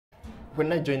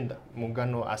When I joined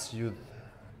Muungano as youth,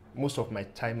 most of my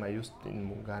time I used in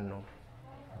Muungano,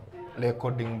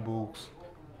 recording books,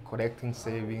 collecting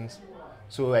savings.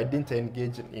 So I didn't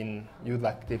engage in youth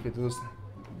activities,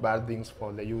 bad things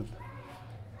for the youth.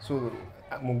 So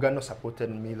Muungano supported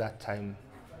me that time.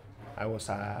 I was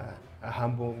a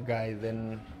humble guy,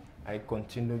 then I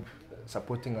continued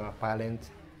supporting our parents.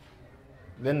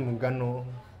 Then Muungano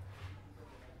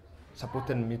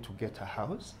supported me to get a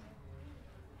house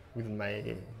with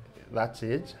that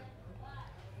age.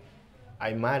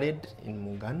 I married in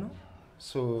Muungano,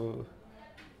 so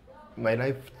my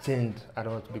life changed a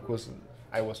lot because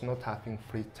I was not having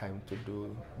free time to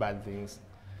do bad things.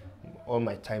 All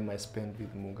my time I spent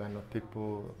with Muungano,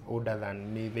 people older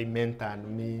than me, they mentored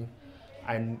me.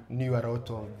 I knew a lot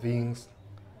of things.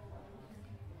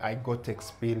 I got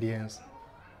experience.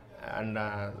 And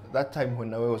that time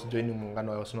when I was joining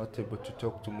Muungano, I was not able to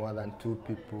talk to more than 2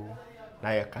 people. Now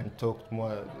I can talk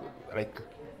more, like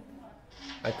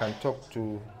I can talk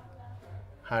to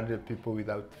 100 people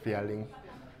without fearing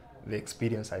the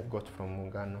experience I got from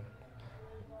Muungano.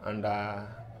 And I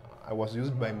was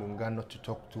used by Muungano to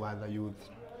talk to other youth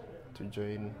to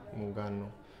join Muungano.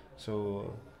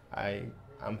 So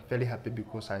I'm very happy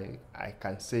because I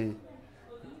can say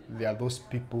there are those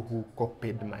people who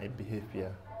copied my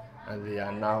behavior and they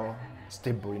are now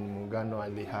stable in Muungano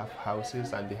and they have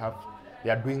houses and they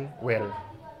are doing well.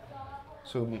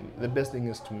 So the best thing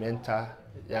is to mentor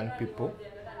young people.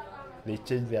 They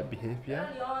change their behavior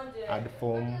and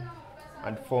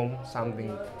form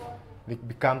something, they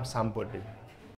become somebody.